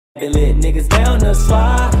They lit niggas down the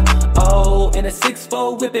slide. Oh, in a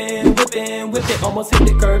 6'4" whipping, almost hit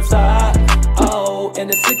the curbside. Oh, in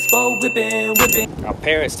a 6'4" whipping. Our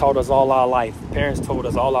parents taught us all our life. Parents told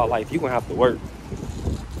us all our life, you're gonna have to work.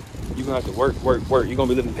 You're gonna have to work. You're gonna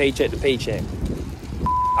be living paycheck to paycheck.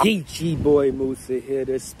 Geechee boy Musa here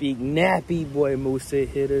to speak. Nappy boy Musa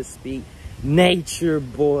here to speak. Nature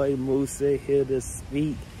boy Musa here to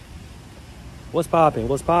speak. What's poppin'?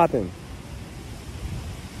 What's poppin'?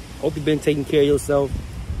 Hope you've been taking care of yourself.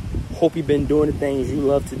 Hope you've been doing the things you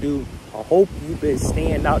love to do. I hope you've been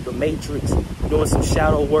staying out the matrix, doing some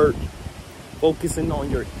shadow work, focusing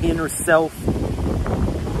on your inner self.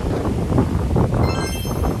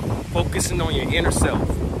 Focusing on your inner self.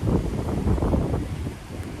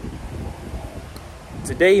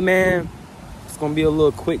 Today, man, it's gonna be a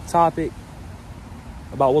little quick topic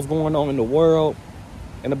about what's going on in the world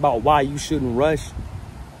and about why you shouldn't rush.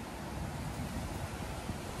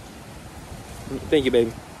 Thank you,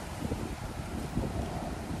 baby.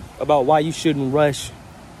 About why you shouldn't rush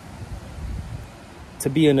to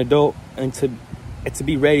be an adult and to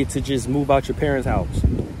be ready to just move out your parents' house.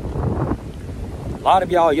 A lot of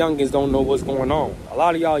y'all youngins don't know what's going on. A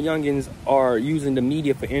lot of y'all youngins are using the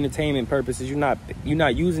media for entertainment purposes. You're not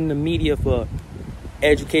using the media for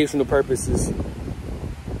educational purposes.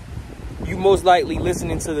 You most likely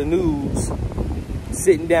listening to the news,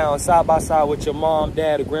 sitting down side by side with your mom,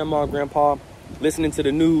 dad, or grandma, grandpa, listening to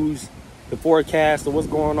the news, the forecast of what's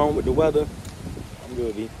going on with the weather. I'm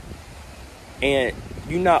good, B. And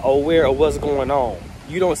you're not aware of what's going on.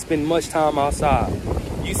 You don't spend much time outside.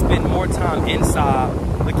 You spend more time inside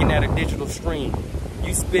looking at a digital screen.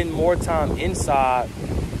 You spend more time inside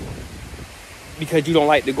because you don't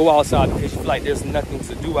like to go outside because you feel like there's nothing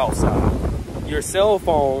to do outside. Your cell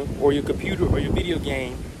phone or your computer or your video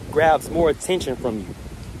game grabs more attention from you.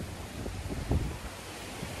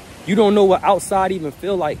 You don't know what outside even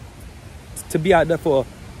feel like to be out there for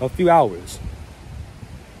a few hours.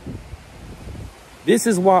 This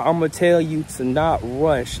is why I'm going to tell you to not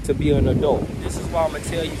rush to be an adult. This is why I'm going to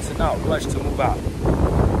tell you to not rush to move out.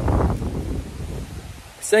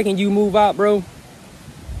 The second you move out, bro,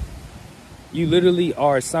 you literally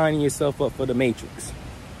are signing yourself up for the Matrix.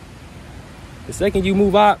 The second you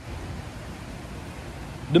move out,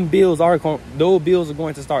 those bills are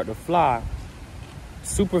going to start to fly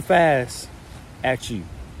super fast at you.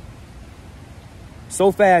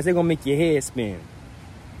 So fast, they're going to make your head spin.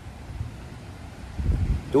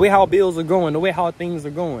 The way how bills are going, the way how things are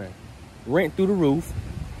going. Rent through the roof.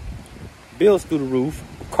 Bills through the roof.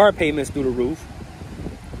 Car payments through the roof.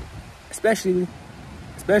 Especially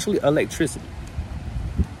electricity.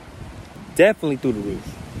 Definitely through the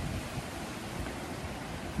roof.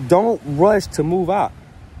 Don't rush to move out.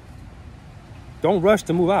 Don't rush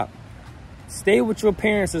to move out. Stay with your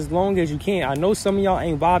parents as long as you can. I know some of y'all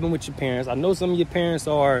ain't vibing with your parents. I know some of your parents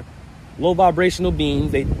are low vibrational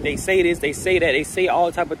beings. They say this, they say that. They say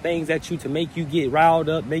all type of things at you to make you get riled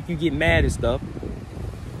up, make you get mad and stuff.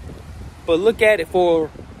 But look at it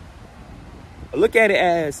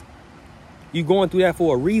as you going through that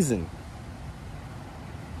for a reason.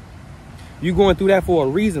 You going through that for a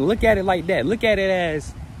reason. Look at it like that. Look at it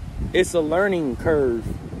as it's a learning curve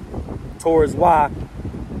towards why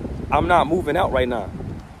I'm not moving out right now.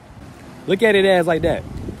 Look at it as like that.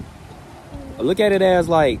 Look at it as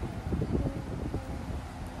like,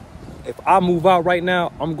 if I move out right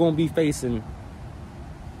now, I'm going to be facing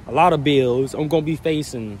a lot of bills. I'm going to be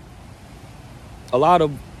facing a lot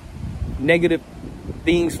of negative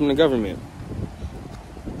things from the government.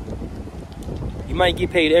 You might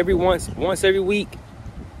get paid once every week.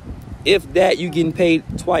 If that, you getting paid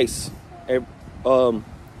twice. Are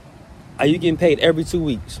you getting paid every 2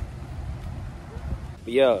 weeks?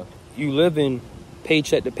 But yeah, you living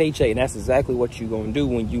paycheck to paycheck, and that's exactly what you're going to do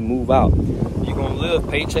when you move out. You're going to live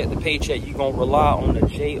paycheck to paycheck. You're going to rely on the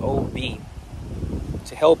J-O-B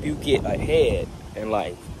to help you get ahead in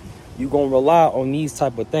life. You're going to rely on these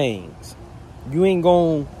type of things. You ain't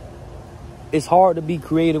going to... It's hard to be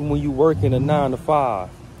creative when you work in a 9 to 5.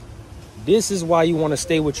 This is why you want to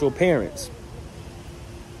stay with your parents.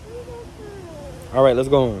 All right, let's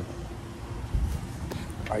go on.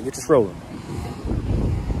 All right, get this rolling.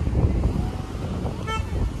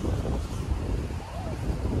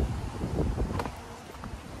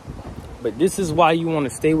 But this is why you want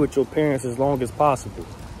to stay with your parents as long as possible.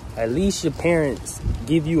 At least your parents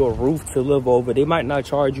give you a roof to live over. They might not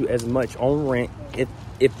charge you as much on rent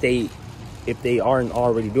if they aren't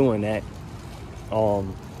already doing that. I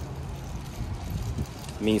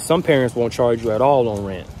mean, some parents won't charge you at all on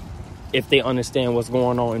rent if they understand what's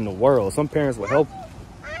going on in the world. Some parents will help.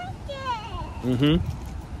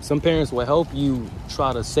 Some parents will help you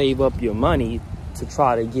try to save up your money to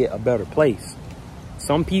try to get a better place.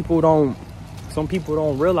 Some people don't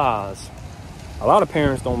realize, a lot of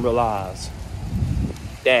parents don't realize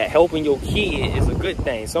that helping your kid is a good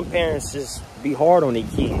thing. Some parents just be hard on their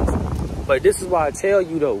kids. But this is why I tell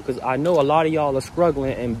you though, because I know a lot of y'all are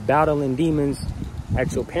struggling and battling demons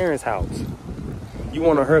at your parents' house. You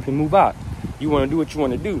want to hurry up and move out. You want to do what you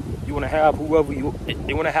want to do. You want to have whoever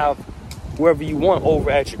you want over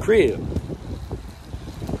at your crib.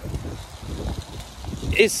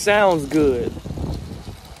 It sounds good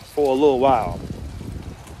for a little while,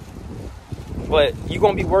 but you're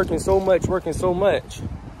going to be working so much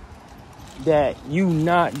that you're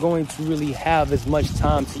not going to really have as much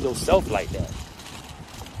time to yourself like that.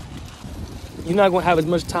 You're not going to have as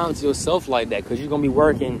much time to yourself like that because you're going to be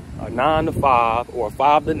working a 9 to 5 or a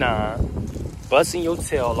 5 to 9, busting your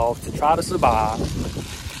tail off to try to survive.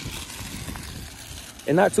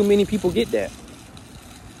 And not too many people get that.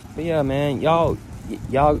 But yeah, man, y'all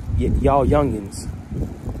youngins,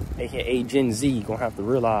 aka Gen Z, gonna have to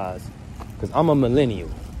realize, because I'm a millennial.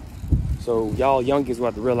 So y'all youngins will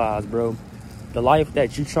have to realize, bro, the life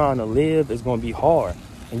that you trying to live is gonna be hard.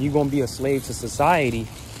 And you're gonna be a slave to society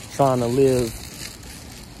trying to live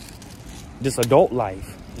this adult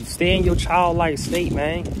life. You stay in your childlike state,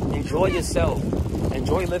 man. Enjoy yourself.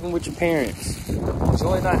 Enjoy living with your parents.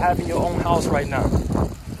 Enjoy not having your own house right now.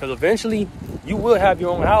 Because eventually, you will have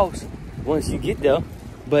your own house once you get there.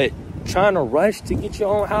 But trying to rush to get your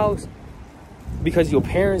own house because your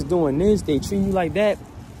parents doing this, they treat you like that,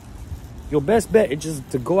 your best bet is just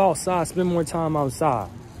to go outside, spend more time outside.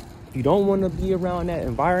 If you don't want to be around that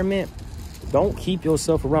environment, don't keep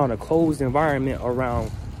yourself around a closed environment around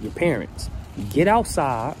your parents. Get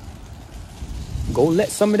outside. Go let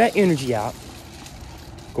some of that energy out.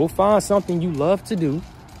 Go find something you love to do.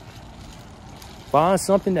 Find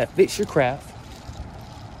something that fits your craft.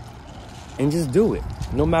 And just do it.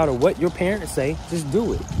 No matter what your parents say, just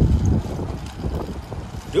do it.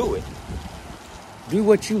 Do it. Do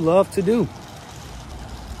what you love to do.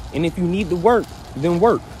 And if you need to work, then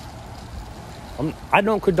work. I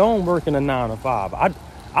don't condone working a 9 to 5.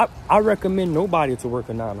 I recommend nobody to work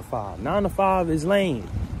a 9 to 5. 9 to 5 is lame.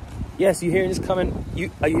 Yes, you hear this coming. You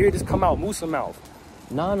hear this come out Musa mouth.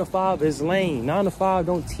 9 to 5 is lame. 9 to 5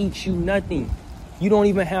 don't teach you nothing. You don't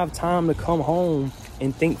even have time to come home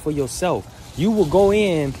and think for yourself. You will go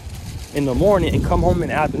in the morning and come home in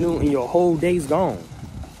the afternoon and your whole day's gone.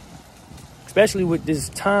 Especially with this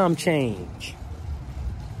time change.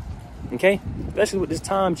 Okay? Especially with this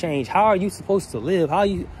time change. How are you supposed to live? How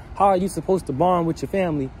are you supposed to bond with your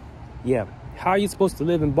family? Yeah. How are you supposed to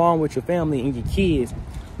live and bond with your family and your kids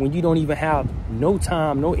when you don't even have no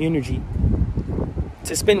time, no energy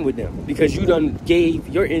to spend with them? Because you done gave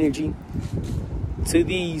your energy to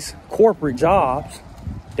these corporate jobs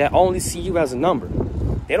that only see you as a number.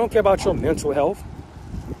 They don't care about your mental health.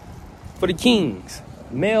 For the kings,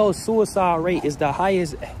 male suicide rate is the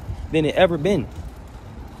highest than it ever been.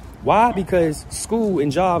 Why? Because school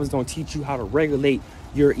and jobs don't teach you how to regulate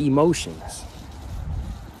your emotions.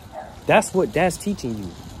 That's what that's teaching you.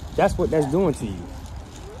 That's what that's doing to you.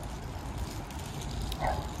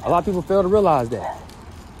 A lot of people fail to realize that.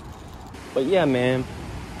 But yeah, man,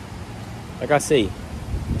 like I say,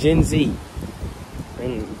 Gen Z,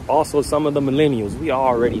 and also some of the millennials, we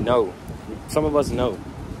already know. Some of us know.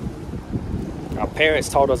 Our parents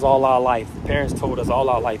taught us all our life. Parents told us all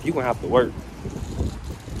our life, you're going to have to work.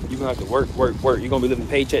 You're going to have to work. You're going to be living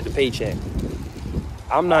paycheck to paycheck.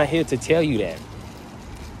 I'm not here to tell you that.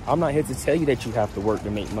 I'm not here to tell you that you have to work to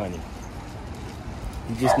make money.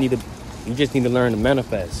 You just need to learn to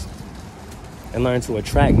manifest and learn to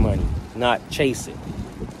attract money, not chase it.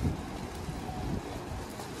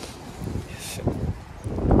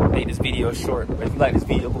 Made this video short, but if you like this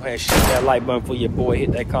video, go ahead and hit that like button for your boy,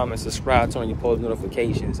 hit that comment, subscribe, turn on your post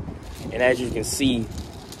notifications. And as you can see,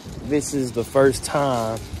 this is the first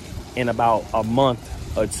time in about a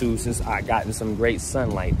month or two since I gotten some great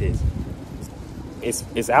sun like this.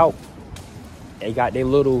 It's out. They got their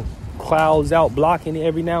little clouds out blocking it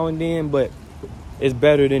every now and then, but it's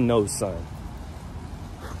better than no sun.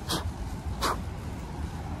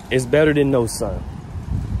 It's better than no sun.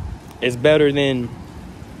 It's better than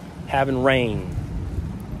having rain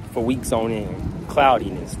for weeks on end.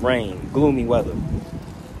 Cloudiness, rain, gloomy weather.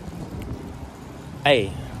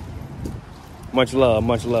 Hey, much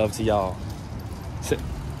love to y'all.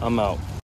 I'm out.